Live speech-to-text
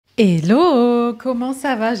Hello, comment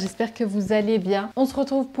ça va? J'espère que vous allez bien. On se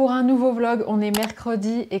retrouve pour un nouveau vlog, on est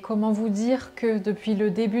mercredi et comment vous dire que depuis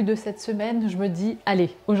le début de cette semaine, je me dis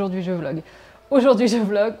allez, aujourd'hui je vlog. Aujourd'hui je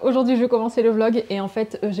vlog, aujourd'hui je vais commencer le vlog et en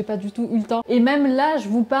fait j'ai pas du tout eu le temps. Et même là je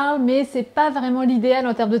vous parle mais c'est pas vraiment l'idéal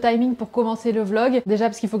en termes de timing pour commencer le vlog. Déjà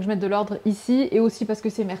parce qu'il faut que je mette de l'ordre ici et aussi parce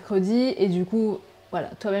que c'est mercredi et du coup... Voilà,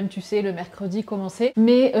 toi-même tu sais, le mercredi commencer.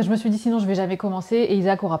 Mais je me suis dit sinon je vais jamais commencer et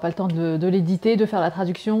Isaac aura pas le temps de l'éditer, de faire la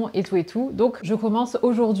traduction et tout. Donc je commence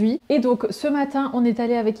aujourd'hui. Et donc ce matin on est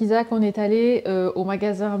allé avec Isaac, on est allé au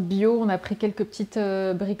magasin bio, on a pris quelques petites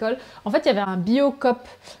bricoles. En fait il y avait un bio cop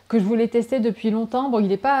que je voulais tester depuis longtemps. Bon il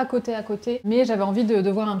n'est pas à côté, mais j'avais envie de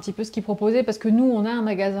voir un petit peu ce qu'il proposait parce que nous on a un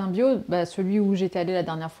magasin bio, celui où j'étais allée la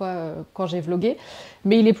dernière fois quand j'ai vlogué.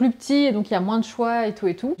 Mais il est plus petit et donc il y a moins de choix et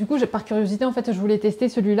tout. Du coup par curiosité en fait je voulais tester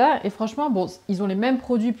celui-là et franchement bon ils ont les mêmes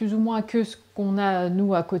produits plus ou moins que ce qu'on a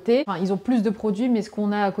nous à côté. Enfin ils ont plus de produits mais ce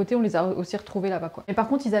qu'on a à côté on les a aussi retrouvés là-bas quoi. Et par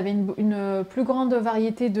contre ils avaient une plus grande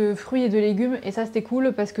variété de fruits et de légumes et ça c'était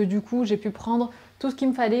cool parce que du coup j'ai pu prendre tout ce qu'il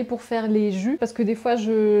me fallait pour faire les jus parce que des fois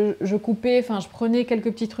je coupais, enfin je prenais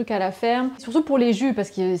quelques petits trucs à la ferme. Surtout pour les jus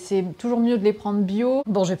parce que c'est toujours mieux de les prendre bio.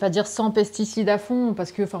 Bon je vais pas dire sans pesticides à fond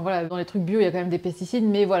parce que enfin voilà dans les trucs bio il y a quand même des pesticides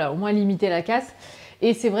mais voilà au moins limiter la casse.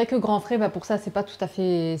 Et c'est vrai que Grand Frais, pour ça, c'est pas tout à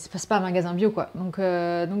fait... C'est pas un magasin bio, quoi. Donc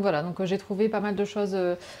voilà, donc j'ai trouvé pas mal de choses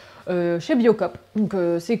chez Biocop. Donc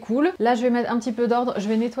c'est cool. Là, je vais mettre un petit peu d'ordre. Je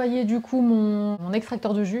vais nettoyer, du coup, mon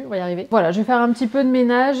extracteur de jus. On va y arriver. Voilà, je vais faire un petit peu de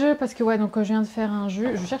ménage parce que, ouais, donc je viens de faire un jus.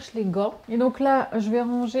 Je cherche les gants. Et donc là, je vais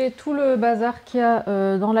ranger tout le bazar qu'il y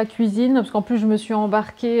a dans la cuisine. Parce qu'en plus, je me suis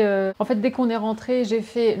embarquée... En fait, dès qu'on est rentré, j'ai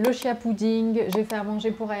fait le chia pudding. J'ai fait à manger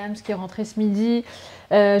pour Ryan, qui est rentré ce midi.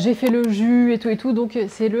 J'ai fait le jus et tout, donc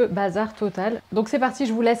c'est le bazar total. Donc c'est parti,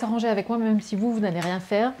 je vous laisse ranger avec moi, même si vous n'allez rien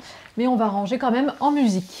faire. Mais on va ranger quand même en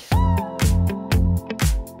musique.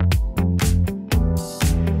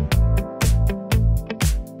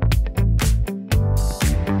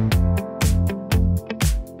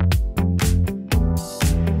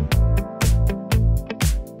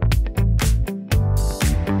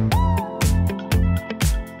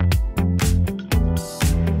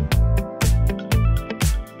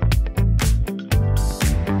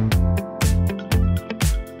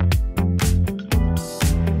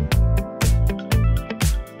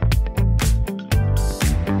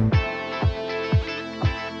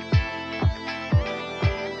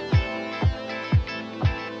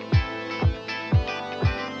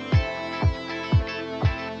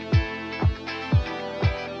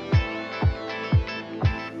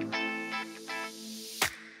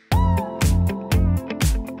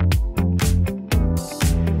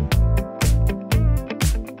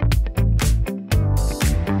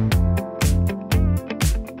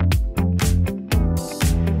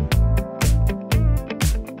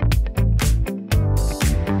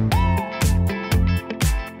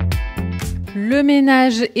 Le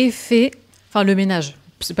ménage est fait, enfin le ménage,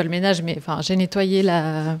 c'est pas le ménage mais enfin j'ai nettoyé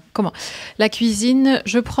la cuisine,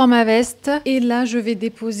 je prends ma veste et là je vais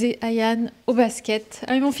déposer Ayane au basket.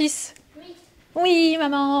 Allez mon fils? Oui. Oui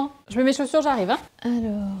maman. Je mets mes chaussures, j'arrive hein.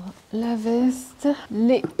 Alors la veste,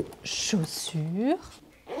 les chaussures,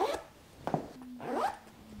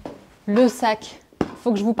 le sac.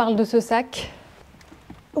 Faut que je vous parle de ce sac.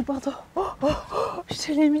 Oh pardon, je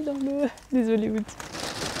te l'ai mis dans le... Désolée Wood.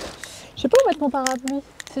 Je sais pas où mettre mon parapluie.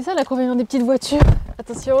 C'est ça l'inconvénient des petites voitures.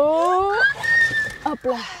 Attention. Hop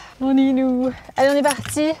là. On est nous. Allez, on est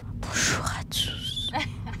parti. Bonjour à tous.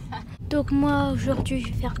 Donc moi, aujourd'hui, je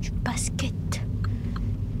vais faire du basket.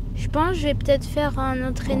 Je pense que je vais peut-être faire un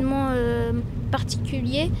entraînement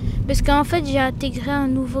particulier. Parce qu'en fait, j'ai intégré un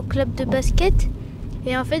nouveau club de basket.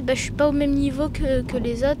 Et en fait, je suis pas au même niveau que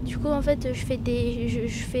les autres. Du coup, en fait, je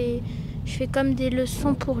fais comme des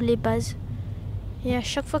leçons pour les bases. Et à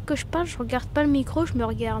chaque fois que je parle, je regarde pas le micro, je me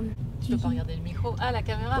regarde. Tu veux pas regarder le micro? Ah, la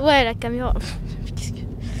caméra? Ouais, la caméra.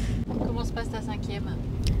 Comment se passe ta cinquième?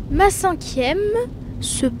 Ma cinquième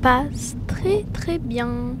se passe très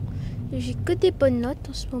bien. J'ai que des bonnes notes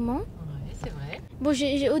en ce moment. Oui, c'est vrai. Bon,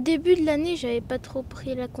 au début de l'année, j'avais pas trop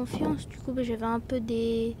pris la confiance. Du coup, j'avais un peu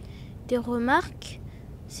des remarques.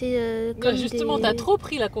 C'est comme justement, t'as trop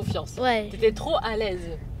pris la confiance. Ouais. T'étais trop à l'aise.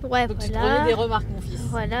 Ouais, donc voilà. tu prenais des remarques, mon fils.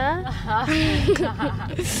 Voilà.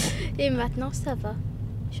 Et maintenant, ça va.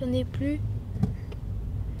 J'en ai plus.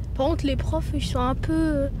 Par contre, les profs, ils sont un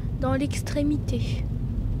peu dans l'extrémité.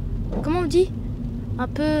 Comment on dit? Un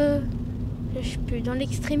peu... Je sais plus, dans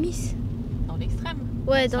l'extrémisme. Dans l'extrême?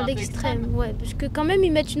 Ouais, dans l'extrême. Ouais, parce que quand même,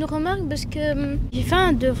 ils mettent une remarque parce que j'ai fait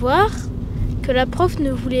un devoir que la prof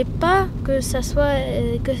ne voulait pas que ça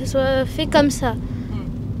soit fait comme ça.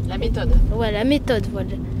 La méthode. Ouais, la méthode, voilà.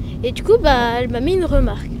 Et du coup, bah, elle m'a mis une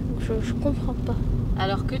remarque. Donc je comprends pas.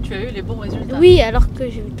 Alors que tu as eu les bons résultats. Oui, alors que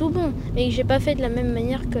j'ai eu tout bon, mais que j'ai pas fait de la même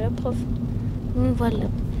manière que la prof. Donc voilà.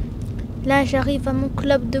 Là, j'arrive à mon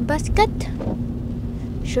club de basket.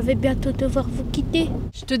 Je vais bientôt devoir vous quitter.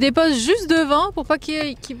 Je te dépose juste devant pour pas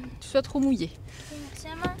que tu sois trop mouillé.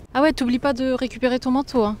 Ah ouais, t'oublies pas de récupérer ton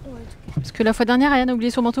manteau. Hein. Ouais. Parce que la fois dernière, Ayane a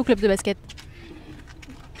oublié son manteau au club de basket.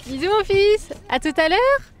 Bisous mon fils, à tout à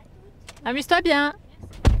l'heure. Amuse-toi bien.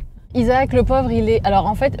 Isaac, le pauvre, il est... Alors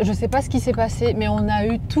en fait, je sais pas ce qui s'est passé, mais on a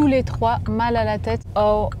eu tous les trois mal à la tête.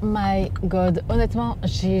 Oh my god. Honnêtement,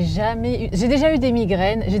 j'ai déjà eu des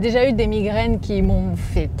migraines. J'ai déjà eu des migraines qui m'ont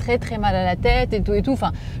fait très très mal à la tête et tout et tout.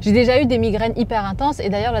 Enfin, j'ai déjà eu des migraines hyper intenses. Et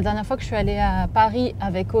d'ailleurs, la dernière fois que je suis allée à Paris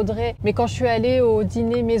avec Audrey, mais quand je suis allée au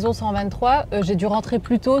dîner Maison 123, j'ai dû rentrer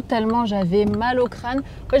plus tôt tellement j'avais mal au crâne.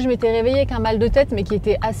 En fait, je m'étais réveillée avec un mal de tête, mais qui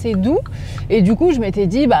était assez doux. Et du coup, je m'étais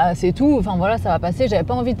dit, bah c'est tout. Enfin voilà, ça va passer. J'avais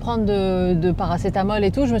pas envie de prendre de paracétamol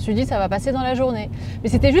et tout, je me suis dit ça va passer dans la journée. Mais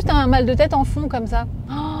c'était juste un mal de tête en fond comme ça.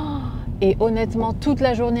 Et honnêtement, toute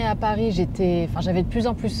la journée à Paris, j'avais de plus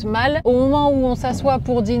en plus mal. Au moment où on s'assoit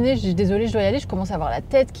pour dîner, je dis désolée, je dois y aller, je commence à avoir la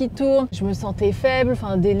tête qui tourne, je me sentais faible,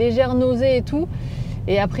 enfin des légères nausées et tout.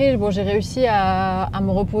 Et après, bon, j'ai réussi à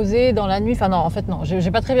me reposer dans la nuit. Enfin non, en fait non,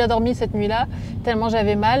 j'ai pas très bien dormi cette nuit-là, tellement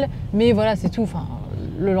j'avais mal. Mais voilà, c'est tout. Enfin,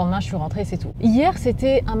 le lendemain, je suis rentrée, c'est tout. Hier,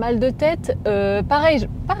 c'était un mal de tête, pareil,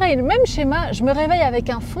 même schéma. Je me réveille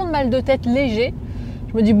avec un fond de mal de tête léger.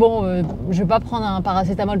 Je me dis, bon, je vais pas prendre un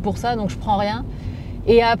paracétamol pour ça, donc je prends rien.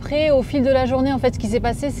 Et après, au fil de la journée, en fait, ce qui s'est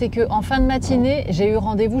passé, c'est qu'en fin de matinée, j'ai eu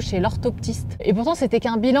rendez-vous chez l'orthoptiste. Et pourtant, c'était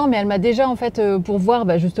qu'un bilan, mais elle m'a déjà, en fait, pour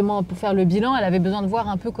voir, justement, pour faire le bilan, elle avait besoin de voir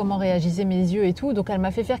un peu comment réagissaient mes yeux et tout. Donc, elle m'a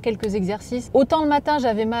fait faire quelques exercices. Autant le matin,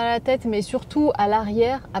 j'avais mal à la tête, mais surtout à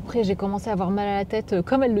l'arrière. Après, j'ai commencé à avoir mal à la tête,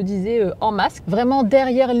 comme elle le disait, en masque. Vraiment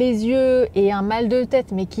derrière les yeux et un mal de tête,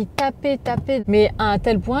 mais qui tapait. Mais à un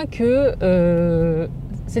tel point que...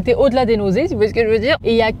 c'était au-delà des nausées, si vous voyez ce que je veux dire.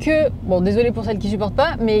 Et il y a que, bon, désolé pour celles qui supportent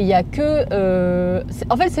pas, mais il y a que,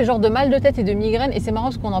 en fait, c'est le genre de mal de tête et de migraine. Et c'est marrant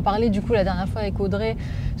parce qu'on en parlait du coup la dernière fois avec Audrey,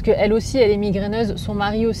 parce qu'elle aussi, elle est migraineuse, son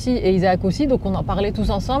mari aussi et Isaac aussi, donc on en parlait tous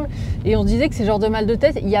ensemble. Et on se disait que ces genres de mal de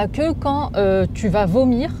tête, il y a que quand tu vas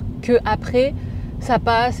vomir, que après ça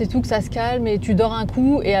passe et tout, que ça se calme et tu dors un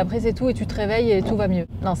coup et après c'est tout et tu te réveilles et tout va mieux.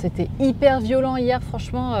 Non, c'était hyper violent hier,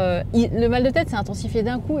 franchement. Le mal de tête s'est intensifié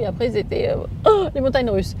d'un coup et après c'était les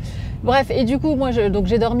montagnes russes. Bref, et du coup, moi, donc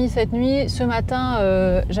j'ai dormi cette nuit. Ce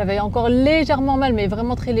matin, j'avais encore légèrement mal, mais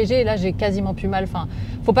vraiment très léger. Et là, j'ai quasiment plus mal. Enfin,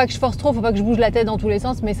 faut pas que je force trop, faut pas que je bouge la tête dans tous les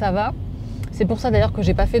sens, mais ça va. C'est pour ça d'ailleurs que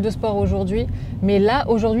j'ai pas fait de sport aujourd'hui. Mais là,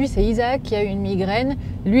 aujourd'hui, c'est Isaac qui a eu une migraine.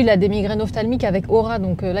 Lui, il a des migraines ophtalmiques avec aura,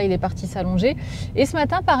 donc là, il est parti s'allonger. Et ce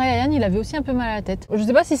matin, pareil, Ayane, il avait aussi un peu mal à la tête. Je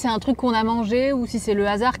sais pas si c'est un truc qu'on a mangé ou si c'est le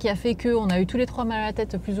hasard qui a fait qu'on a eu tous les trois mal à la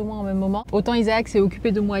tête plus ou moins au même moment. Autant Isaac s'est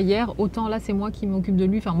occupé de moi hier, autant là, c'est moi qui m'occupe de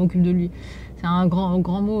lui. Enfin, m'occupe de lui. C'est un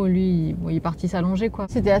grand mot, lui, il est parti s'allonger, quoi.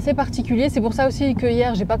 C'était assez particulier. C'est pour ça aussi que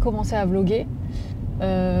hier, j'ai pas commencé à vlogger.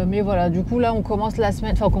 Mais voilà, du coup là on commence la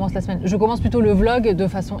semaine, je commence plutôt le vlog de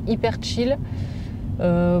façon hyper chill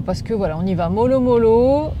parce que voilà, on y va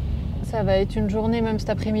mollo, ça va être une journée, même cet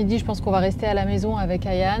après-midi je pense qu'on va rester à la maison avec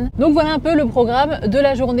Ayane. Donc voilà un peu le programme de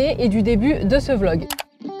la journée et du début de ce vlog.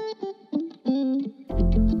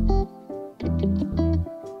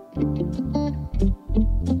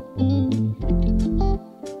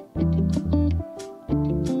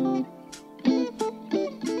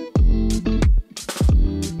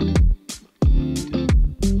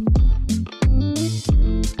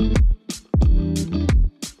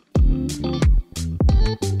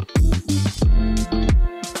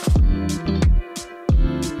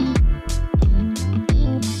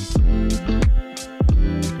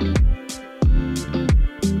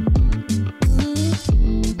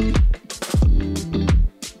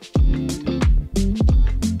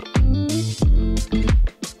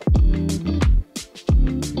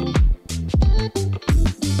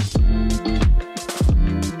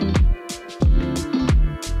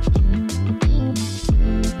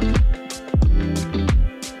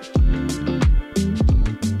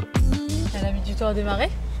 À démarrer.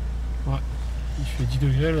 Ouais, il fait 10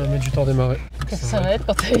 degrés, elle va mettre du temps à démarrer. Ça va être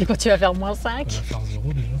quand tu vas faire moins 5. On va faire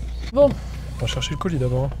 0 déjà. Bon. On va chercher le colis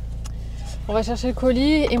d'abord. On va chercher le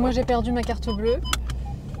colis et moi j'ai perdu ma carte bleue.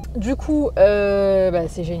 Du coup,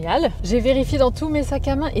 c'est génial. J'ai vérifié dans tous mes sacs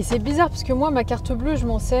à main et c'est bizarre parce que moi ma carte bleue je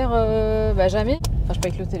m'en sers jamais. Enfin je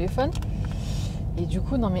paye avec le téléphone. Et du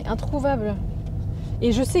coup, non mais introuvable.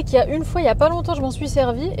 Et je sais qu'il y a une fois, il n'y a pas longtemps, je m'en suis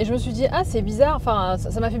servi et je me suis dit, ah c'est bizarre, enfin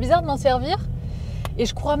ça m'a fait bizarre de m'en servir. Et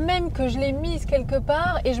je crois même que je l'ai mise quelque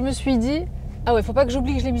part et je me suis dit, Ah ouais, faut pas que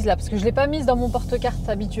j'oublie que je l'ai mise là, parce que je l'ai pas mise dans mon porte-carte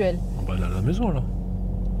habituel. Bah elle est à la maison là.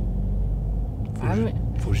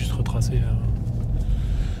 Faut juste retracer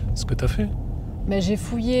ce que t'as fait. Mais j'ai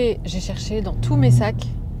fouillé, j'ai cherché dans tous mes sacs,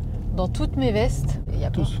 dans toutes mes vestes. Il y a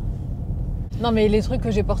Tous. Pas. Non mais les trucs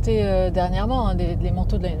que j'ai portés dernièrement, hein, les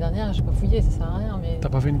manteaux de l'année dernière, j'ai pas fouillé, ça sert à rien. Mais... T'as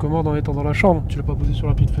pas fait une commande en étant dans la chambre? Tu l'as pas posé sur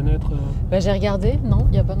la petite fenêtre Bah j'ai regardé, non,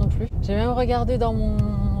 il y a pas non plus. J'ai même regardé dans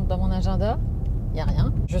mon agenda, il y a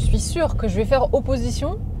rien. Je suis sûre que je vais faire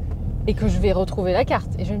opposition et que je vais retrouver la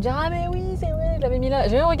carte. Et je vais me dire, ah mais oui, c'est vrai, je l'avais mis là.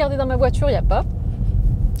 J'ai même regardé dans ma voiture, il n'y a pas.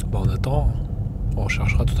 Bah on attend, on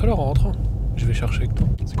cherchera tout à l'heure en rentrant. Je vais chercher avec toi.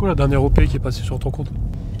 C'est quoi la dernière OP qui est passée sur ton compte?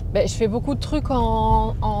 Bah, je fais beaucoup de trucs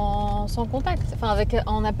sans contact, enfin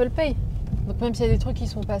en Apple Pay. Donc même s'il y a des trucs qui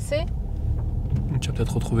sont passés... Tu vas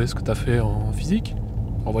peut-être retrouver ce que t'as fait en physique,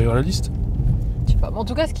 en voyant la liste. Je sais pas. En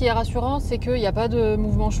tout cas, ce qui est rassurant, c'est qu'il n'y a pas de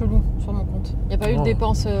mouvement chelou sur mon compte. Il n'y a pas eu de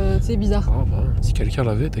dépenses, bizarres. Ah bah, si quelqu'un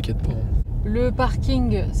l'avait, t'inquiète pas. Le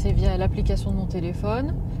parking, c'est via l'application de mon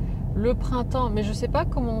téléphone. Le printemps, mais je sais pas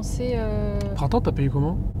comment c'est... Printemps, t'as payé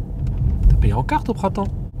comment? T'as payé en carte au printemps?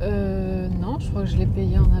 Non, je crois que je l'ai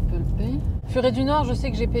payé en Apple Pay. Furet du Nord, je sais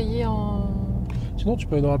que j'ai payé en... Sinon, tu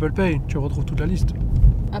peux aller dans Apple Pay, tu retrouves toute la liste.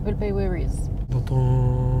 Apple Pay Where is? Dans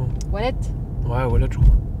ton... Wallet? Ouais, wallet, je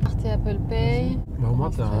crois. Carte Apple Pay. Bah au moins,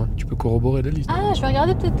 tu peux corroborer la liste. Ah, je vais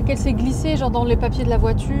regarder peut-être qu'elle s'est glissée, genre dans les papiers de la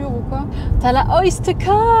voiture ou quoi. T'as la Oyster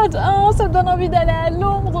Card. Oh, ça me donne envie d'aller à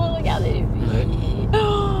Londres, regardez. Ouais.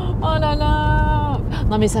 Oh là là.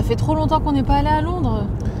 Non mais ça fait trop longtemps qu'on n'est pas allé à Londres.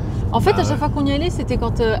 En fait, à chaque fois qu'on y allait, c'était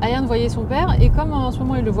quand Ayane voyait son père. Et comme en ce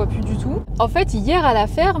moment, il le voit plus du tout. En fait, hier à la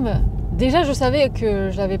ferme, déjà, je savais que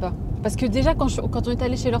je l'avais pas. Parce que déjà, quand on est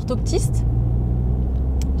allé chez l'orthoptiste,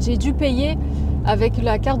 j'ai dû payer avec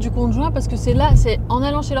la carte du conjoint. Parce que c'est en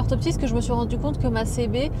allant chez l'orthoptiste que je me suis rendu compte que ma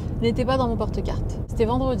CB n'était pas dans mon porte-carte. C'était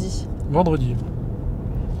vendredi. Vendredi.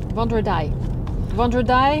 Vendredi.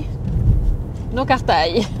 No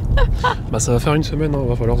cartaille. Bah ça va faire une semaine, hein.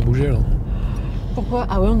 Va falloir se bouger là. Pourquoi?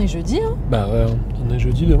 Ah ouais, on est jeudi, hein? Bah ouais, on est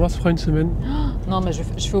jeudi, demain ça fera une semaine. Non, mais je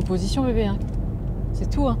fais opposition, bébé. Hein. C'est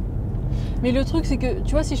tout, hein. Mais le truc, c'est que,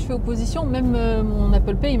 tu vois, si je fais opposition, même mon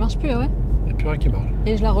Apple Pay, il marche plus, ouais. Il n'y a plus rien qui marche.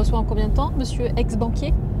 Et je la reçois en combien de temps, monsieur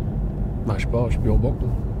ex-banquier? Bah je sais pas, je suis plus en banque.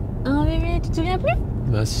 Ah bébé, tu te souviens plus?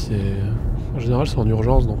 Bah c'est... En général c'est en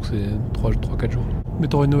urgence, donc c'est 3-4 jours. Mais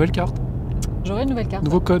t'auras une nouvelle carte. J'aurai une nouvelle carte.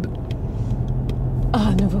 Nouveau code.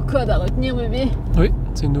 Ah, nouveau code à retenir, bébé. Oui,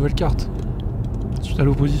 c'est une nouvelle carte. Suite à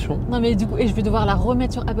l'opposition. Non mais du coup, et je vais devoir la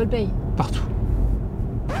remettre sur Apple Pay. Partout.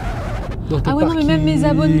 Dans tes ah ouais, non mais même mes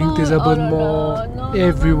abonnements. Tes abonnements, oh là là, non,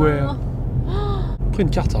 everywhere. non. Après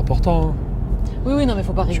une carte c'est important. Hein. Oui, non mais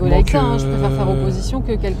faut pas rigoler avec ça, hein. Je préfère faire opposition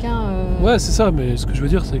que quelqu'un... Ouais c'est ça, mais ce que je veux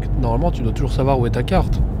dire c'est que normalement tu dois toujours savoir où est ta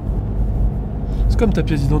carte. C'est comme ta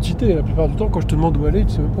pièce d'identité, la plupart du temps quand je te demande où elle est,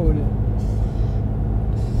 tu sais même pas où elle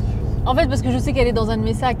est. En fait parce que je sais qu'elle est dans un de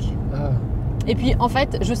mes sacs. Ah. Et puis en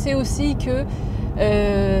fait je sais aussi que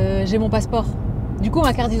j'ai mon passeport. Du coup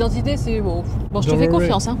ma carte d'identité c'est bon. Bon, je te fais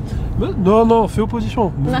confiance, hein. Non, fais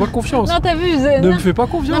opposition. Ne me fais pas confiance. Non, t'as vu, ne me fais pas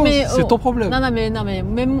confiance, c'est ton problème. Non, mais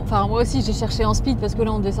même, enfin, moi aussi j'ai cherché en speed parce que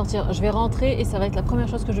là on devait sortir. Je vais rentrer et ça va être la première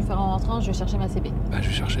chose que je vais faire en rentrant, je vais chercher ma CB. Bah, je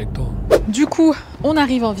vais chercher avec toi. Du coup, on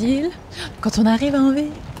arrive en ville. Quand on arrive en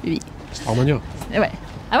ville, oui. C'est Armania. Ouais.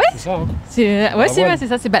 Ah ouais? C'est ça, hein. Ouais, c'est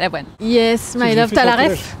ça, c'est Balavoine. Yes, my love, t'as la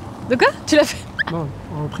ref. De quoi? Tu l'as fait? Non,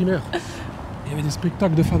 en primaire. Il y avait des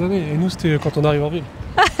spectacles de fin d'année et nous c'était quand on arrive en ville.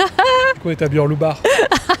 Du coup on était habillés en loupard.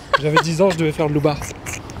 J'avais 10 ans, je devais faire le loupard.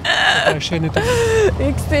 La chaîne et tout.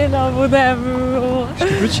 Excellent, mon amour.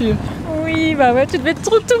 J'étais petit. Hein. Oui, bah ouais, tu devais être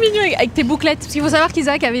tout mignon avec tes bouclettes. Parce qu'il faut savoir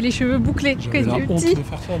qu'Isaac avait les cheveux bouclés. J'avais la honte de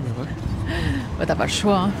faire ça, mais ouais. Bah t'as pas le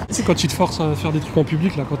choix. Hein. Tu sais quand tu te forces à faire des trucs en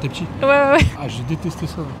public là quand t'es petit. Ouais. Ah j'ai détesté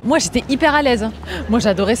ça. Moi j'étais hyper à l'aise. Moi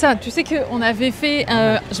j'adorais ça. Tu sais qu'on avait fait...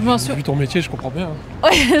 je m'en souviens... Vu ton métier, je comprends bien. Hein.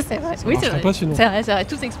 Ouais, c'est vrai. Oui, c'est vrai. Pas, sinon. C'est vrai.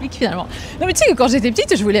 Tout s'explique finalement. Non mais tu sais que quand j'étais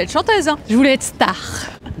petite, je voulais être chanteuse. Hein. Je voulais être star.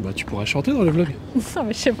 Bah tu pourrais chanter dans les vlogs. Non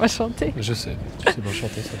mais je sais pas chanter. Je sais. Tu sais pas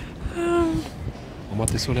chanter ça. Au moins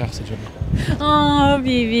t'es solaire, c'est déjà bien. Oh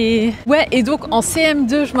bébé. Ouais, et donc en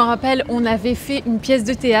CM2, je me rappelle, on avait fait une pièce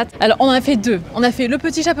de théâtre. Alors on en a fait deux. On a fait Le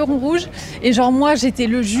Petit Chaperon Rouge. Et genre moi j'étais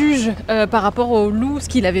le juge par rapport au loup, ce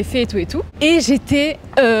qu'il avait fait et tout. Et j'étais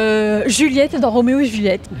Juliette dans Roméo et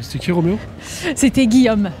Juliette. C'était qui Roméo? C'était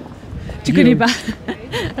Guillaume. Tu connais pas?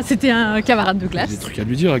 C'était un camarade de classe. J'ai des trucs à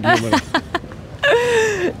lui dire à Guillaume.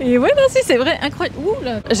 Et ouais, non, si, c'est vrai, incroyable. Ouh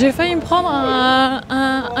là. J'ai failli me prendre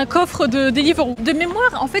un coffre des livres. De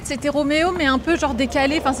mémoire, en fait, c'était Roméo, mais un peu genre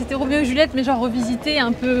décalé. Enfin, c'était Roméo et Juliette, mais genre revisité,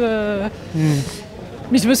 un peu...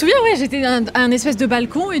 Mais je me souviens, ouais, j'étais à un espèce de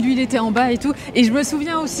balcon et lui il était en bas et tout. Et je me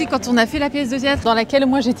souviens aussi quand on a fait la pièce de théâtre dans laquelle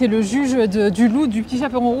moi j'étais le juge du loup, du petit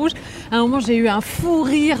chaperon rouge. À un moment j'ai eu un fou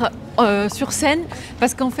rire sur scène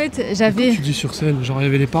parce qu'en fait j'avais... Tu dis sur scène, genre il y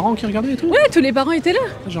avait les parents qui regardaient et tout? Ouais, tous les parents étaient là.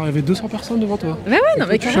 Genre il y avait 200 personnes devant toi. Ouais, non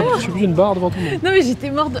mais carrément. Je suis plus une barre devant tout le monde. Non mais j'étais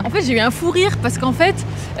morte. En fait j'ai eu un fou rire parce qu'en fait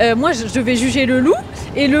moi je devais juger le loup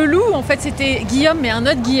et le loup en fait c'était Guillaume mais un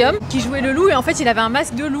autre Guillaume qui jouait le loup et en fait il avait un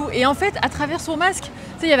masque de loup et en fait à travers son masque tu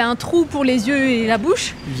sais il y avait un trou pour les yeux et la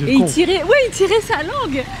bouche et il tirait sa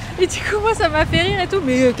langue et du coup moi ça m'a fait rire et tout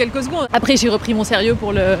mais quelques secondes. Après j'ai repris mon sérieux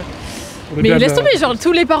pour le... Mais laisse tomber, genre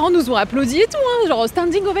tous les parents nous ont applaudi et tout, hein, genre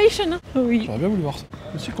standing ovation. Oui. J'aurais bien voulu voir ça.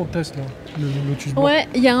 Aussi qu'on teste là, le lotus blanc. Ouais,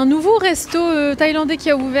 il y a un nouveau resto thaïlandais qui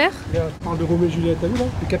a ouvert. On parle de Roméo et Juliette, t'as vu là?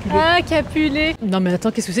 Les Capulet. Ah, Capulet. Non mais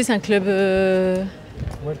attends, qu'est-ce que c'est? C'est un club...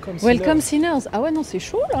 Welcome Sinners. Ah ouais, non, c'est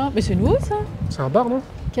chaud là. Mais c'est nouveau ça. C'est un bar, non?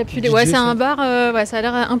 Capulet, ouais, c'est un bar, ouais, ça a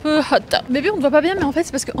l'air un peu hot. Bébé, on te voit pas bien, mais en fait,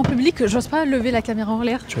 c'est parce qu'en public, j'ose pas lever la caméra en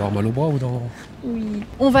l'air. Tu vas avoir mal au bras ou dans... Oui.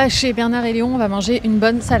 On va chez Bernard et Léon, on va manger une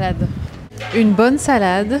bonne salade. Une bonne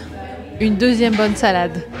salade, une deuxième bonne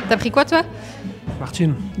salade. T'as pris quoi toi?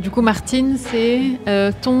 Martine. Du coup, Martine, c'est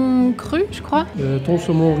thon cru, je crois. Thon,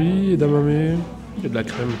 saumon, riz, edamame et de la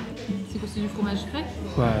crème. C'est quoi, c'est du fromage frais?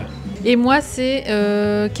 Ouais. Et moi, c'est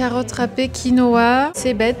carottes râpées, quinoa,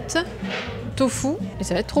 cébettes, tofu, et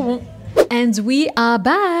ça va être trop bon. And we are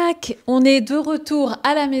back! On est de retour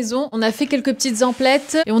à la maison. On a fait quelques petites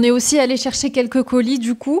emplettes et on est aussi allé chercher quelques colis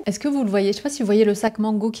du coup. Est-ce que vous le voyez? Je sais pas si vous voyez le sac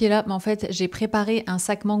mango qui est là, mais en fait j'ai préparé un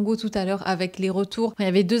sac mango tout à l'heure avec les retours. Il y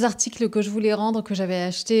avait 2 articles que je voulais rendre que j'avais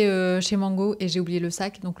acheté chez Mango et j'ai oublié le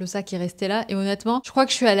sac. Donc le sac est resté là et honnêtement, je crois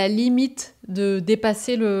que je suis à la limite de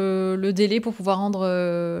dépasser le délai pour pouvoir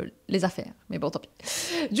rendre les affaires. Mais bon, tant pis.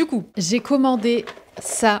 Du coup, j'ai commandé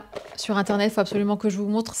ça sur internet, faut absolument que je vous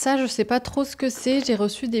montre. Ça, je sais pas trop ce que c'est. J'ai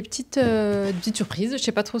reçu des petites surprises. Je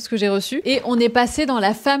sais pas trop ce que j'ai reçu. Et on est passé dans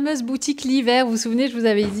la fameuse boutique l'hiver. Vous vous souvenez, je vous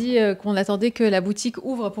avais dit qu'on attendait que la boutique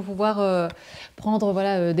ouvre pour pouvoir prendre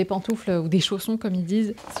voilà, des pantoufles ou des chaussons, comme ils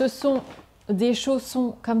disent. Ce sont des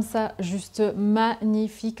chaussons comme ça, juste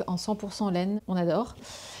magnifiques en 100% laine. On adore.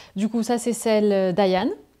 Du coup, ça, c'est celle d'Ayane.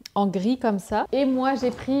 En gris comme ça. Et moi,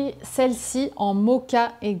 j'ai pris celle-ci en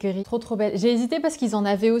mocha et gris. Trop, trop belle. J'ai hésité parce qu'ils en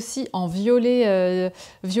avaient aussi en violet,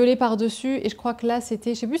 violet par-dessus. Et je crois que là,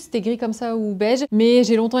 c'était, je sais plus si c'était gris comme ça ou beige. Mais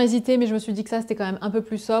j'ai longtemps hésité, mais je me suis dit que ça, c'était quand même un peu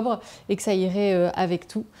plus sobre et que ça irait avec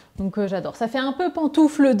tout. Donc j'adore. Ça fait un peu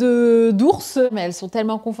pantoufle d'ours, mais elles sont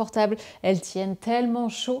tellement confortables. Elles tiennent tellement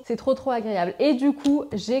chaud. C'est trop, trop agréable. Et du coup,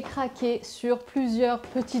 j'ai craqué sur plusieurs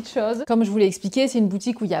petites choses. Comme je vous l'ai expliqué, c'est une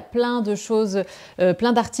boutique où il y a plein de choses,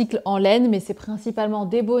 plein d'articles en laine, mais c'est principalement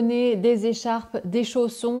des bonnets, des écharpes, des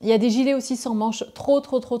chaussons. Il y a des gilets aussi sans manches, trop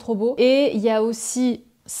beaux. Et il y a aussi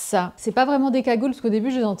ça. C'est pas vraiment des cagoules, parce qu'au début,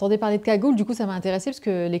 je entendais parler de cagoules, du coup, ça m'a intéressée, parce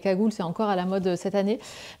que les cagoules, c'est encore à la mode cette année.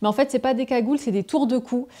 Mais en fait, c'est pas des cagoules, c'est des tours de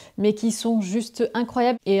cou, mais qui sont juste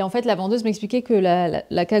incroyables. Et en fait, la vendeuse m'expliquait que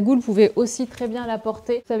la cagoule pouvait aussi très bien la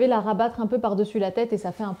porter. Vous savez, la rabattre un peu par-dessus la tête, et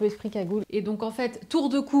ça fait un peu esprit cagoule. Et donc, en fait, tour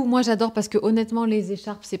de cou, moi, j'adore, parce que honnêtement, les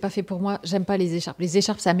écharpes, c'est pas fait pour moi. J'aime pas les écharpes. Les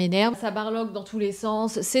écharpes, ça m'énerve. Ça barloque dans tous les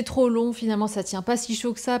sens. C'est trop long, finalement, ça tient pas si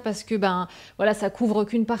chaud que ça, parce que, ben, voilà, ça couvre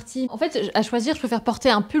qu'une partie. En fait, à choisir, je préfère porter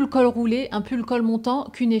un pull col roulé, un pull col montant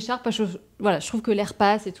qu'une écharpe parce que voilà, je trouve que l'air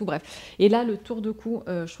passe et tout, bref. Et là, le tour de cou,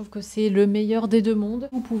 je trouve que c'est le meilleur des deux mondes.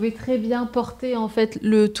 Vous pouvez très bien porter en fait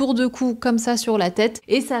le tour de cou comme ça sur la tête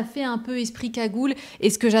et ça fait un peu esprit cagoule. Et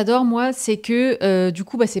ce que j'adore moi, c'est que du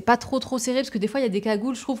coup, bah, c'est pas trop serré parce que des fois, il y a des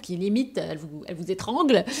cagoules, je trouve, qui limite, elles vous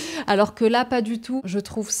étranglent. Alors que là, pas du tout. Je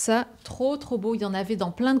trouve ça trop beau. Il y en avait dans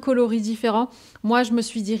plein de coloris différents. Moi, je me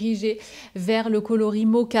suis dirigée vers le coloris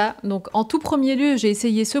mocha. Donc, en tout premier lieu, j'ai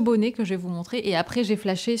essayé ce bonnet que je vais vous montrer et après, j'ai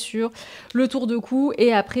flashé sur le tour de cou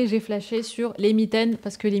et après j'ai flashé sur les mitaines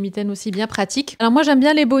parce que les mitaines aussi bien pratiques. Alors moi j'aime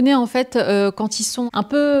bien les bonnets en fait quand ils sont un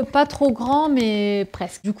peu pas trop grands mais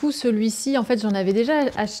presque. Du coup celui-ci en fait j'en avais déjà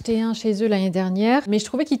acheté un chez eux l'année dernière mais je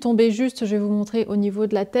trouvais qu'il tombait juste, je vais vous montrer au niveau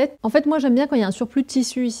de la tête. En fait moi j'aime bien quand il y a un surplus de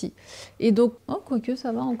tissu ici et donc, oh quoique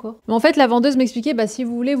ça va encore. Mais en fait la vendeuse m'expliquait bah si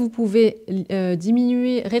vous voulez vous pouvez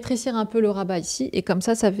diminuer, rétrécir un peu le rabat ici et comme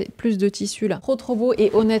ça fait plus de tissu là. Trop beau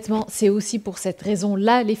et honnêtement c'est aussi pour cette raison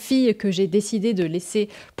là les filles que j'ai j'ai décidé de laisser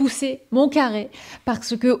pousser mon carré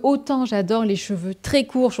parce que autant j'adore les cheveux très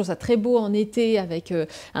courts, je trouve ça très beau en été avec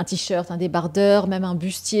un t-shirt, un débardeur, même un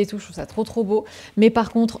bustier et tout, je trouve ça trop beau. Mais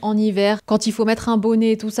par contre en hiver, quand il faut mettre un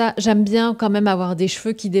bonnet et tout ça, j'aime bien quand même avoir des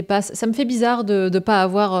cheveux qui dépassent. Ça me fait bizarre de pas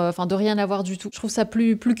avoir, enfin de rien avoir du tout. Je trouve ça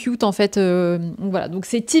plus cute en fait. Voilà, donc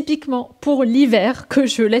c'est typiquement pour l'hiver que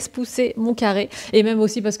je laisse pousser mon carré. Et même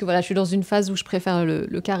aussi parce que voilà, je suis dans une phase où je préfère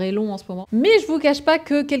le carré long en ce moment. Mais je vous cache pas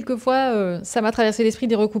que quelquefois, ça m'a traversé l'esprit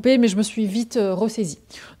de les recouper, mais je me suis vite ressaisie.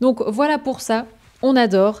 Donc voilà pour ça. On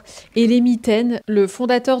adore. Et les mitaines, le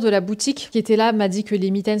fondateur de la boutique qui était là m'a dit que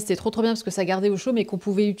les mitaines c'était trop bien parce que ça gardait au chaud mais qu'on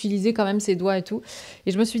pouvait utiliser quand même ses doigts et tout.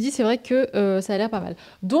 Et je me suis dit c'est vrai que ça a l'air pas mal.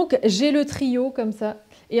 Donc j'ai le trio comme ça.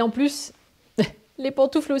 Et en plus, les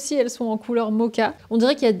pantoufles aussi, elles sont en couleur mocha. On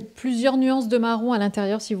dirait qu'il y a plusieurs nuances de marron à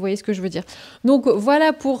l'intérieur, si vous voyez ce que je veux dire. Donc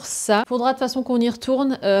voilà pour ça. Faudra de toute façon qu'on y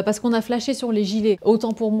retourne parce qu'on a flashé sur les gilets,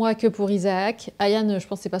 autant pour moi que pour Isaac. Ayane, je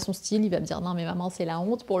pense que c'est pas son style. Il va me dire non mais maman, c'est la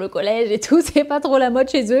honte pour le collège et tout. C'est pas trop la mode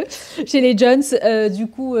chez eux, chez les Jones. Du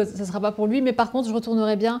coup, ça sera pas pour lui. Mais par contre, je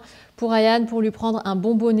retournerai bien pour Ayane pour lui prendre un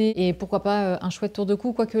bon bonnet et pourquoi pas un chouette tour de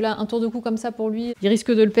cou. Quoique là, un tour de cou comme ça pour lui, il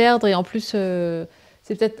risque de le perdre et en plus...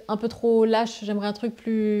 c'est peut-être un peu trop lâche, j'aimerais un truc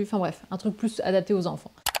plus... Enfin bref, un truc plus adapté aux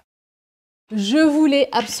enfants. Je voulais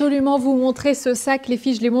absolument vous montrer ce sac, les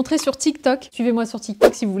filles, je l'ai montré sur TikTok. Suivez-moi sur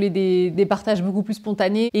TikTok si vous voulez des partages beaucoup plus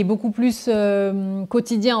spontanés et beaucoup plus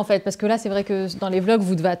quotidiens en fait. Parce que là, c'est vrai que dans les vlogs,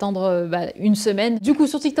 vous devez attendre une semaine. Du coup,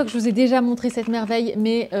 sur TikTok, je vous ai déjà montré cette merveille.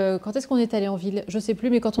 Mais quand est-ce qu'on est allé en ville? Je sais plus,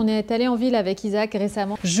 mais quand on est allé en ville avec Isaac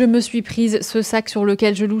récemment, je me suis prise ce sac sur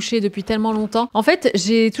lequel je louchais depuis tellement longtemps. En fait,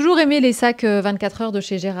 j'ai toujours aimé les sacs 24 heures de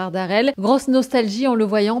chez Gérard Darel. Grosse nostalgie en le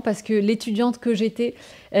voyant parce que l'étudiante que j'étais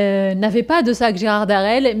n'avait pas de sac Gérard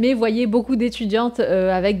Darel, mais voyez beaucoup d'étudiantes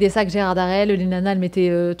avec des sacs Gérard Darel. Les nanas, elles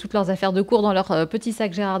mettaient toutes leurs affaires de cours dans leur petit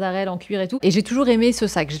sac Gérard Darel en cuir et tout. Et j'ai toujours aimé ce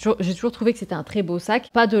sac. J'ai toujours trouvé que c'était un très beau sac.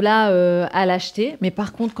 Pas de là à l'acheter. Mais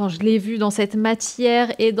par contre, quand je l'ai vu dans cette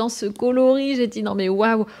matière et dans ce coloris, j'ai dit non mais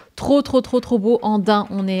waouh, trop beau. En daim,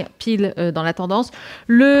 on est pile dans la tendance.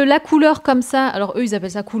 La couleur comme ça, alors eux, ils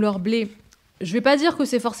appellent ça couleur blé. Je vais pas dire que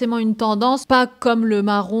c'est forcément une tendance, pas comme le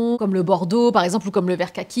marron, comme le bordeaux par exemple, ou comme le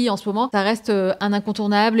vert kaki en ce moment. Ça reste un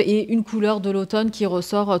incontournable et une couleur de l'automne qui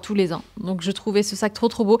ressort tous les ans. Donc je trouvais ce sac trop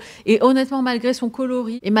beau. Et honnêtement, malgré son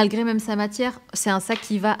coloris et malgré même sa matière, c'est un sac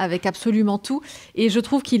qui va avec absolument tout. Et je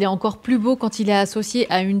trouve qu'il est encore plus beau quand il est associé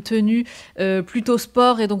à une tenue plutôt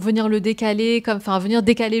sport et donc venir le décaler, venir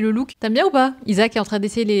décaler le look. T'aimes bien ou pas? Isaac est en train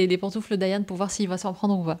d'essayer les pantoufles d'Ayane pour voir s'il va s'en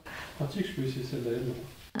prendre ou pas. Pratique, je peux essayer celle d'Ayane.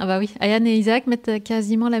 Ah bah oui, Ayane et Isaac mettent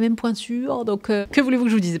quasiment la même pointure, donc que voulez-vous que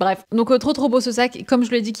je vous dise? Bref, donc trop beau ce sac, comme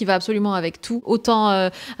je l'ai dit, qui va absolument avec tout, autant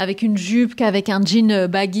avec une jupe qu'avec un jean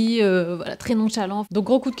baggy, voilà, très nonchalant. Donc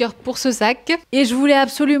gros coup de cœur pour ce sac. Et je voulais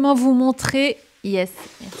absolument vous montrer, yes,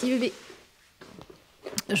 merci bébé.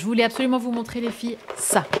 Je voulais absolument vous montrer les filles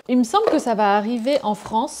ça. Il me semble que ça va arriver en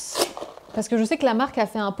France. Parce que je sais que la marque a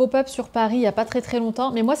fait un pop-up sur Paris il n'y a pas très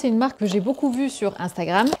longtemps. Mais moi, c'est une marque que j'ai beaucoup vue sur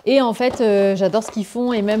Instagram. Et en fait, j'adore ce qu'ils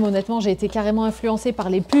font. Et même honnêtement, j'ai été carrément influencée par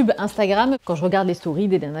les pubs Instagram. Quand je regarde les stories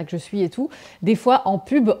des nanas que je suis et tout, des fois, en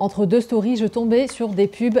pub, entre deux stories, je tombais sur des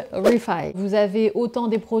pubs Refy. Vous avez autant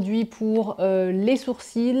des produits pour les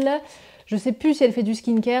sourcils. Je sais plus si elle fait du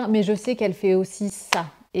skincare, mais je sais qu'elle fait aussi ça.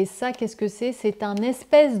 Et ça, qu'est-ce que c'est? C'est un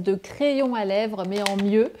espèce de crayon à lèvres, mais en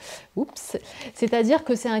mieux. Oups. C'est-à-dire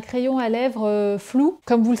que c'est un crayon à lèvres flou.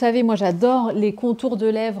 Comme vous le savez, moi j'adore les contours de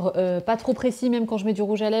lèvres pas trop précis, même quand je mets du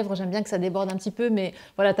rouge à lèvres, j'aime bien que ça déborde un petit peu, mais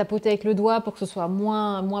voilà, tapoter avec le doigt pour que ce soit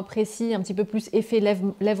moins précis, un petit peu plus effet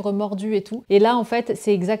lèvres mordues et tout. Et là, en fait,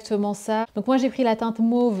 c'est exactement ça. Donc moi, j'ai pris la teinte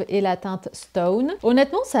mauve et la teinte stone.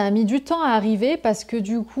 Honnêtement, ça a mis du temps à arriver parce que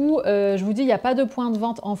du coup, je vous dis, il n'y a pas de point de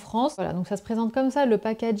vente en France. Voilà, donc ça se présente comme ça. Le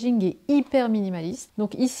packaging est hyper minimaliste.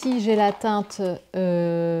 Donc ici, j'ai la teinte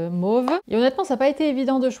mauve. Et honnêtement, ça n'a pas été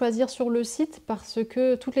évident de choisir sur le site parce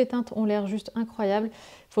que toutes les teintes ont l'air juste incroyables.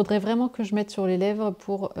 Il faudrait vraiment que je mette sur les lèvres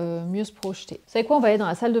pour mieux se projeter. Vous savez quoi, on va aller dans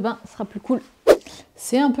la salle de bain, ce sera plus cool.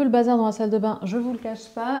 C'est un peu le bazar dans la salle de bain, je vous le cache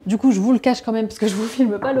pas. Du coup, je vous le cache quand même parce que je vous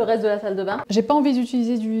filme pas le reste de la salle de bain. J'ai pas envie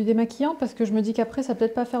d'utiliser du démaquillant parce que je me dis qu'après, ça va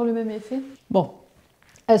peut-être pas faire le même effet. Bon,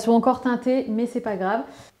 elles sont encore teintées, mais c'est pas grave.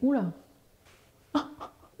 Oula.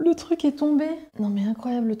 Le truc est tombé. Non mais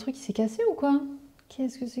incroyable, le truc il s'est cassé ou quoi?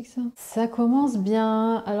 Qu'est-ce que c'est que ça? Ça commence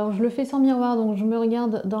bien. Alors je le fais sans miroir, donc je me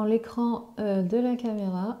regarde dans l'écran de la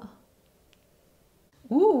caméra.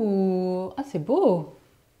 Ouh, ah c'est beau.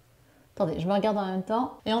 Attendez, je me regarde en même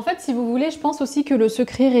temps. Et en fait, si vous voulez, je pense aussi que le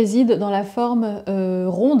secret réside dans la forme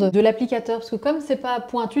ronde de l'applicateur. Parce que comme c'est pas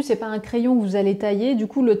pointu, c'est pas un crayon que vous allez tailler, du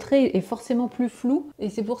coup le trait est forcément plus flou. Et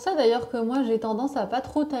c'est pour ça d'ailleurs que moi j'ai tendance à pas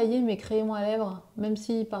trop tailler mes crayons à lèvres, même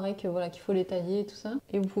s'il paraît que voilà qu'il faut les tailler et tout ça.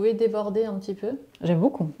 Et vous pouvez déborder un petit peu. J'aime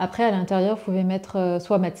beaucoup. Après à l'intérieur, vous pouvez mettre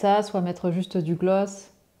soit mettre ça, soit mettre juste du gloss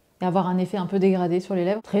et avoir un effet un peu dégradé sur les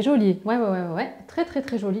lèvres. Très joli. Ouais.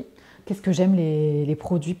 Très joli. Qu'est-ce que j'aime les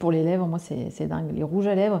produits pour les lèvres, moi c'est dingue, les rouges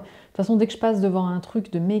à lèvres. De toute façon, dès que je passe devant un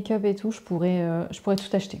truc de make-up et tout, je pourrais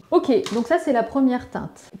tout acheter. Ok, donc ça c'est la première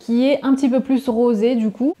teinte, qui est un petit peu plus rosée du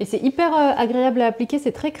coup. Et c'est hyper agréable à appliquer,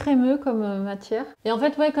 c'est très crémeux comme matière. Et en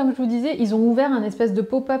fait, ouais, comme je vous disais, ils ont ouvert un espèce de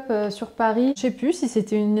pop-up sur Paris. Je sais plus si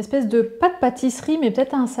c'était une espèce de, pas de pâtisserie, mais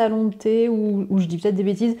peut-être un salon de thé, ou je dis peut-être des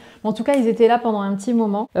bêtises. Mais en tout cas, ils étaient là pendant un petit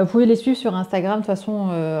moment. Vous pouvez les suivre sur Instagram, de toute façon,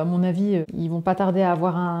 à mon avis, ils vont pas tarder à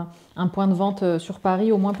avoir un point de vente sur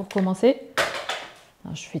Paris, au moins pour commencer.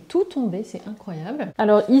 Alors, je fais tout tomber, c'est incroyable.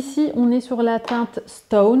 Alors ici, on est sur la teinte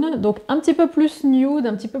Stone, donc un petit peu plus nude,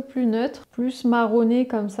 un petit peu plus neutre, plus marronné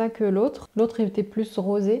comme ça que l'autre. L'autre était plus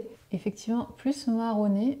rosé, effectivement plus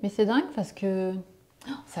marronné. Mais c'est dingue parce que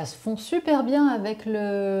ça se fond super bien avec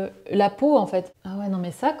la peau en fait. Ah ouais, non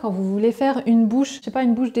mais ça, quand vous voulez faire une bouche, je sais pas,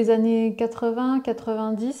 une bouche des années 80,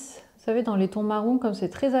 90... Vous savez, dans les tons marrons, comme c'est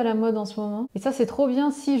très à la mode en ce moment. Et ça, c'est trop bien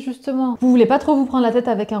si, justement, vous voulez pas trop vous prendre la tête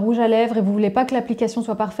avec un rouge à lèvres et vous voulez pas que l'application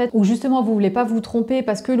soit parfaite, ou justement, vous voulez pas vous tromper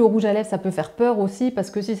parce que le rouge à lèvres, ça peut faire peur aussi, parce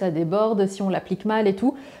que si ça déborde, si on l'applique mal et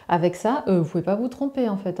tout, avec ça, vous pouvez pas vous tromper,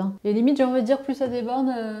 en fait. Hein. Et limite, j'ai envie de dire, plus ça déborde,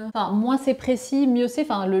 enfin, moins c'est précis, mieux c'est.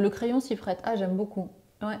 Enfin, le crayon s'y prête. Ah, j'aime beaucoup.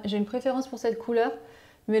 Ouais, j'ai une préférence pour cette couleur.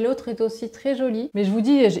 Mais l'autre est aussi très jolie. Mais je vous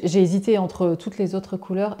dis, j'ai hésité entre toutes les autres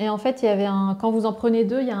couleurs. Et en fait, il y avait quand vous en prenez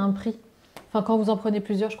deux, il y a un prix. Enfin, quand vous en prenez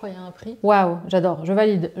plusieurs, je crois qu'il y a un prix. Waouh, j'adore, je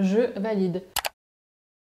valide, je valide.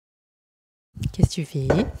 Qu'est-ce que tu fais?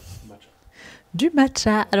 Matcha. Du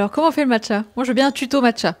matcha. Alors, comment on fait le matcha? Moi, je veux bien un tuto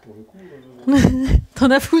matcha. Pour le coup,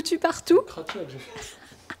 t'en as foutu partout? craquage, j'ai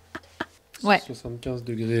fait. Ouais. 75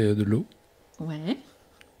 degrés de l'eau. Ouais.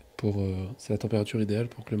 C'est la température idéale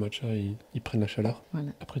pour que le matcha il prenne la chaleur. Voilà.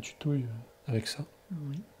 Après tu touilles avec ça,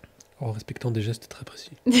 Oui. en respectant des gestes très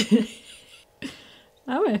précis.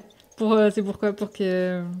 Ah ouais. C'est pourquoi? Pour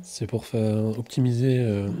que... C'est pour optimiser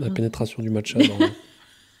la pénétration du matcha dans...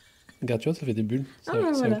 Regarde, tu vois, ça fait des bulles, ça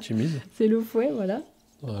voilà. optimise. C'est le fouet, voilà.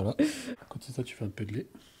 Voilà. À côté de ça, tu fais un peu de lait.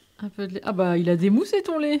 Un peu de lait. Ah bah, il a démoussé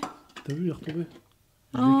ton lait. T'as vu, il est retombé.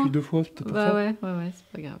 Je Oh. l'ai cuit 2 fois, c'est peut-être pour Bah ça. ouais,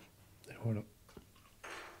 c'est pas grave. Et voilà.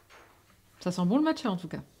 Ça sent bon le matcha en tout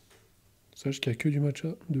cas. Sache qu'il n'y a que du matcha,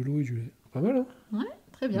 de l'eau et du lait. Pas mal, hein? Ouais,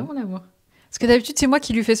 très bien mon amour. Parce que d'habitude, c'est moi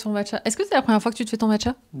qui lui fais son matcha. Est-ce que c'est la première fois que tu te fais ton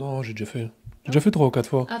matcha? Non, j'ai déjà fait. J'ai déjà fait 3 ou 4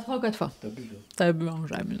 fois. Ah, 3 ou 4 fois. T'abuses, hein. T'as bu,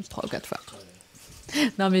 j'abuse 3 ou 4 fois.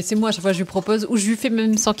 Non mais c'est moi, à chaque fois je lui propose, ou je lui fais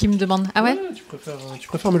même sans qu'il me demande. Ah ouais? Tu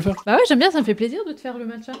préfères me le faire? Bah ouais, j'aime bien, ça me fait plaisir de te faire le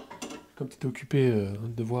matcha. Comme tu étais occupé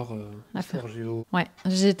de voir À faire. Histoire Géo. Ouais,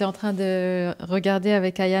 j'étais en train de regarder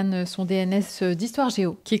avec Ayane son DNS d'Histoire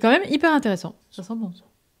Géo, qui est quand même hyper intéressant. Ça sent bon.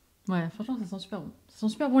 Ouais, franchement, ça sent super bon. Ça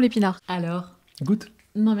sent super bon l'épinard. Alors? Goûte.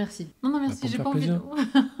 Non merci. Non merci, pour j'ai me pas faire envie. plaisir.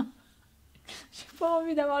 J'ai pas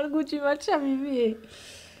envie d'avoir le goût du matcha, bébé.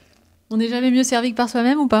 On n'est jamais mieux servi que par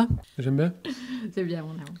soi-même ou pas? J'aime bien. C'est bien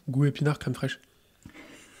mon amour. Goût épinard, crème fraîche.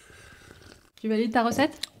 Tu valides ta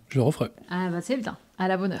recette? Je le referai. Ah bah c'est bien, à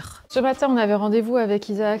la bonne heure. Ce matin, on avait rendez-vous avec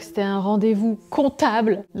Isaac, c'était un rendez-vous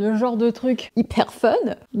comptable, le genre de truc hyper fun,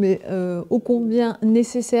 mais ô combien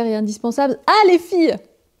nécessaire et indispensable. Ah les filles!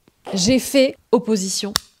 J'ai fait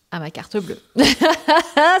opposition à ma carte bleue.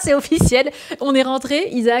 C'est officiel. On est rentré,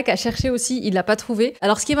 Isaac a cherché aussi, il l'a pas trouvé.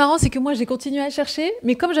 Alors ce qui est marrant, c'est que moi j'ai continué à chercher,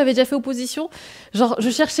 mais comme j'avais déjà fait opposition, genre je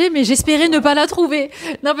cherchais, mais j'espérais ne pas la trouver.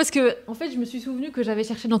 Non, parce que en fait, je me suis souvenu que j'avais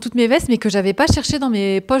cherché dans toutes mes vestes, mais que j'avais pas cherché dans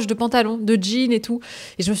mes poches de pantalon, de jean et tout.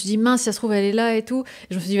 Et je me suis dit, mince, si ça se trouve, elle est là et tout. Et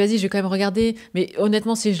je me suis dit, vas-y, je vais quand même regarder. Mais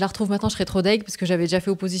honnêtement, si je la retrouve maintenant, je serais trop deg, parce que j'avais déjà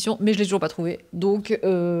fait opposition, mais je l'ai toujours pas trouvée. Donc,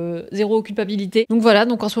 zéro culpabilité. Donc voilà,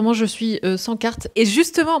 donc en ce moment, je suis sans carte. Et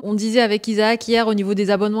justement, on disait avec Isaac hier au niveau des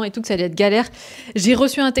abonnements et tout que ça allait être galère. J'ai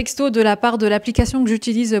reçu un texto de la part de l'application que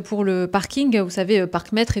j'utilise pour le parking, vous savez,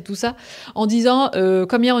 parc-mètre et tout ça, en disant,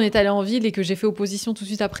 comme hier on est allé en ville et que j'ai fait opposition tout de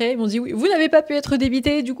suite après, ils m'ont dit oui, vous n'avez pas pu être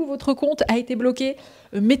débité, du coup votre compte a été bloqué,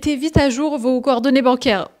 mettez vite à jour vos coordonnées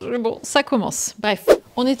bancaires. Bon, ça commence. Bref,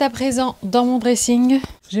 on est à présent dans mon dressing.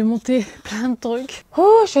 J'ai monté plein de trucs.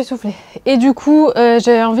 Oh, je suis essoufflée. Et du coup,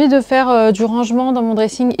 j'ai envie de faire du rangement dans mon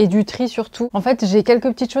dressing et du tri surtout. En fait, j'ai quelques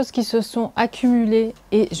petites choses qui se sont accumulées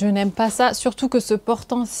et je n'aime pas ça. Surtout que ce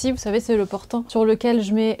portant-ci, vous savez, c'est le portant sur lequel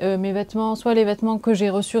je mets mes vêtements, soit les vêtements que j'ai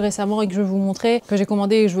reçus récemment et que je vais vous montrer, que j'ai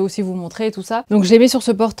commandé et que je vais aussi vous montrer et tout ça. Donc, je les mets sur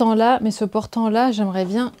ce portant-là, mais ce portant-là, j'aimerais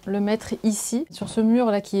bien le mettre ici, sur ce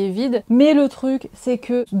mur-là qui est vide. Mais le truc, c'est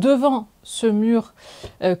que devant ce mur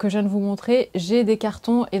que je viens de vous montrer, j'ai des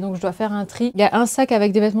cartons et donc je dois faire un tri. Il y a un sac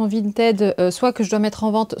avec des vêtements Vinted, soit que je dois mettre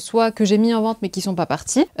en vente, soit que j'ai mis en vente mais qui sont pas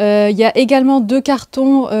partis. Il y a également 2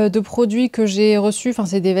 cartons de produits que j'ai reçus, enfin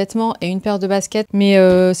c'est des vêtements et une paire de baskets, mais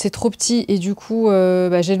c'est trop petit et du coup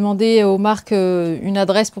j'ai demandé aux marques une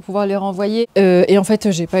adresse pour pouvoir les renvoyer et en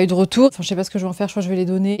fait j'ai pas eu de retour. Enfin je sais pas ce que je vais en faire, je crois que je vais les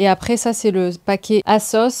donner. Et après ça c'est le paquet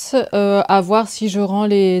Assos, à voir si je rends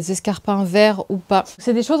les escarpins verts ou pas.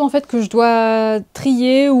 C'est des choses en fait que je dois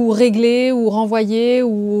trier ou régler ou renvoyer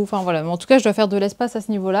ou enfin voilà, mais en tout cas je dois faire de l'espace à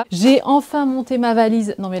ce niveau là. J'ai enfin monté ma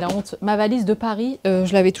valise, non mais la honte, ma valise de Paris,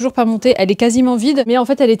 je l'avais toujours pas montée, elle est quasiment vide mais en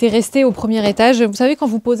fait elle était restée au premier étage. Vous savez quand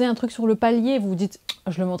vous posez un truc sur le palier, vous vous dites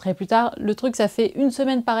je le montrerai plus tard, le truc ça fait une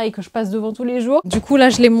semaine pareil que je passe devant tous les jours. Du coup là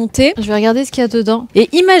je l'ai monté, je vais regarder ce qu'il y a dedans et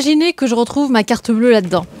imaginez que je retrouve ma carte bleue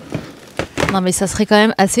là-dedans. Non mais ça serait quand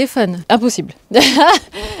même assez fun. Impossible.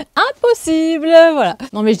 Impossible, voilà.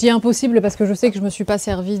 Non mais je dis impossible parce que je sais que je me suis pas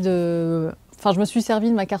servi de... Enfin je me suis servi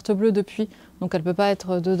de ma carte bleue depuis, donc elle peut pas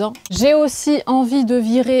être dedans. J'ai aussi envie de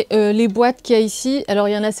virer les boîtes qu'il y a ici. Alors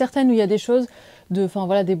il y en a certaines où il y a des choses... Enfin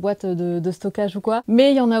voilà, des boîtes de stockage ou quoi.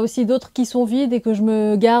 Mais il y en a aussi d'autres qui sont vides et que je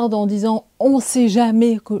me garde en disant on sait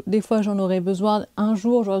jamais que des fois j'en aurais besoin. Un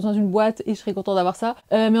jour j'aurais besoin d'une boîte et je serais contente d'avoir ça.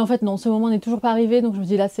 Mais en fait non, ce moment n'est toujours pas arrivé donc je me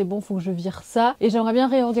dis là c'est bon, faut que je vire ça. Et j'aimerais bien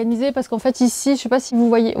réorganiser parce qu'en fait ici, je sais pas si vous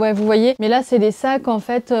voyez, ouais vous voyez, mais là c'est des sacs en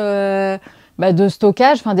fait... de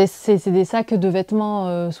stockage, enfin c'est des sacs de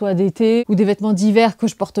vêtements soit d'été ou des vêtements d'hiver que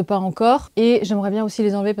je porte pas encore et j'aimerais bien aussi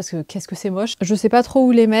les enlever parce que qu'est-ce que c'est moche. Je sais pas trop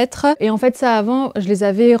où les mettre et en fait ça avant je les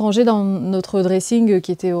avais rangés dans notre dressing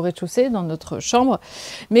qui était au rez-de-chaussée dans notre chambre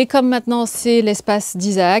mais comme maintenant c'est l'espace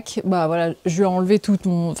d'Isaac, bah voilà je lui ai enlevé tout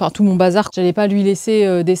mon bazar, j'allais pas lui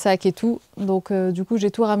laisser des sacs et tout donc du coup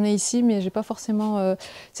j'ai tout ramené ici mais j'ai pas forcément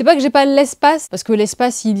c'est pas que j'ai pas l'espace parce que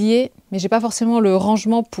l'espace il y est mais j'ai pas forcément le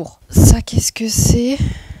rangement pour. Ça qu'est-ce que c'est?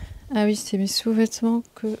 Ah oui, c'est mes sous-vêtements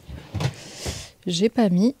que j'ai pas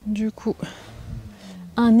mis. Du coup,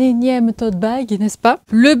 un énième tote bag, n'est-ce pas?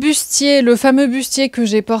 Le bustier, le fameux bustier que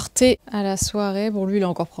j'ai porté à la soirée. Bon, lui, il est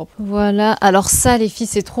encore propre. Voilà. Alors ça, les filles,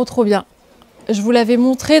 c'est trop bien. Je vous l'avais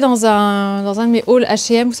montré dans un de mes hauls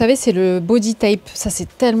H&M, vous savez, c'est le body tape. Ça, c'est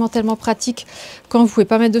tellement pratique quand vous pouvez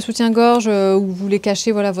pas mettre de soutien-gorge ou vous voulez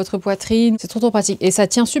cacher voilà, votre poitrine. C'est trop pratique. Et ça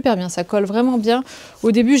tient super bien, ça colle vraiment bien.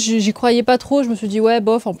 Au début, j'y croyais pas trop. Je me suis dit, ouais,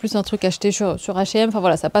 bof, en plus, un truc acheté sur H&M. Enfin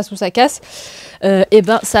voilà, ça passe ou ça casse. Et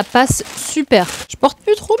ben, ça passe super. Je porte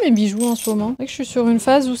plus trop mes bijoux en ce moment. Je suis sur une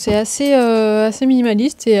phase où c'est assez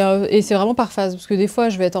minimaliste et c'est vraiment par phase. Parce que des fois,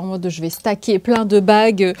 je vais être en mode, je vais stacker plein de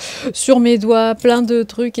bagues sur mes doigts, plein de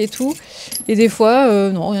trucs et tout. Et des fois,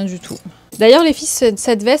 non, rien du tout. D'ailleurs, les filles,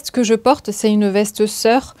 cette veste que je porte, c'est une veste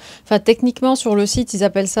sœur. Enfin, techniquement, sur le site, ils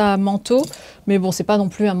appellent ça un manteau. Mais bon, c'est pas non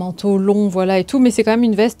plus un manteau long, voilà, et tout. Mais c'est quand même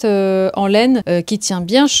une veste en laine qui tient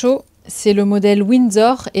bien chaud. C'est le modèle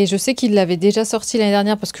Windsor et je sais qu'il l'avait déjà sorti l'année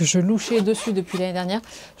dernière parce que je louchais dessus depuis l'année dernière.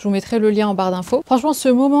 Je vous mettrai le lien en barre d'infos. Franchement, ce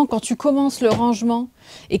moment, quand tu commences le rangement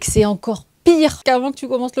et que c'est encore pire qu'avant que tu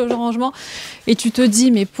commences le rangement et tu te dis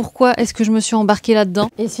mais pourquoi est-ce que je me suis embarquée là-dedans?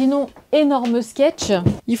 Et sinon, énorme sketch,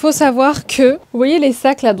 il faut savoir que, vous voyez les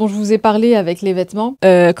sacs là dont je vous ai parlé avec les vêtements,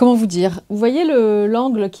 comment vous dire, vous voyez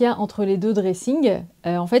l'angle qu'il y a entre les deux dressings,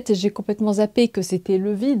 en fait j'ai complètement zappé que c'était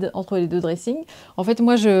le vide entre les deux dressings. En fait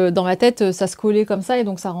moi dans ma tête ça se collait comme ça et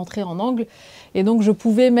donc ça rentrait en angle et donc je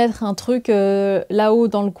pouvais mettre un truc là-haut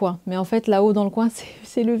dans le coin, mais en fait là-haut dans le coin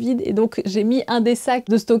c'est le vide et donc j'ai mis un des sacs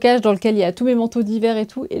de stockage dans lequel il y a tous mes manteaux d'hiver et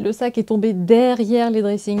tout et le sac est tombé derrière les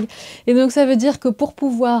dressings et donc ça veut dire que pour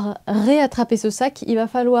pouvoir réattraper ce sac, il va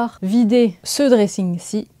falloir vider ce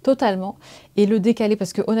dressing-ci totalement et le décaler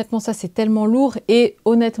parce que honnêtement ça c'est tellement lourd et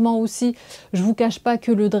honnêtement aussi je vous cache pas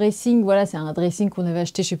que le dressing, voilà c'est un dressing qu'on avait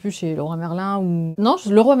acheté je sais plus chez Leroy Merlin ou... Non,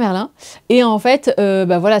 Leroy Merlin et en fait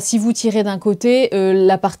bah voilà si vous tirez d'un côté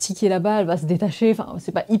la partie qui est là-bas elle va se détacher, enfin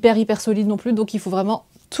c'est pas hyper solide non plus donc il faut vraiment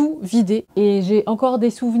tout vider et j'ai encore des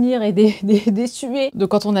souvenirs et des suées de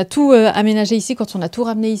quand on a tout aménagé ici, quand on a tout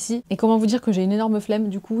ramené ici et comment vous dire que j'ai une énorme flemme,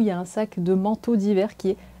 du coup il y a un sac de manteaux d'hiver qui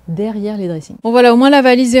est derrière les dressings. Bon voilà, au moins la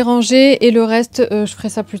valise est rangée et le reste, je ferai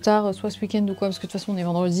ça plus tard, soit ce week-end ou quoi, parce que de toute façon on est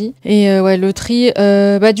vendredi. Et ouais, le tri,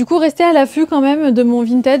 du coup restez à l'affût quand même de mon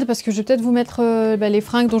Vinted, parce que je vais peut-être vous mettre les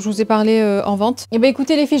fringues dont je vous ai parlé en vente. Et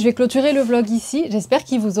écoutez les filles, je vais clôturer le vlog ici, j'espère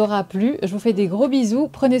qu'il vous aura plu. Je vous fais des gros bisous,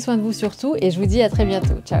 prenez soin de vous surtout et je vous dis à très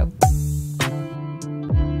bientôt. Ciao.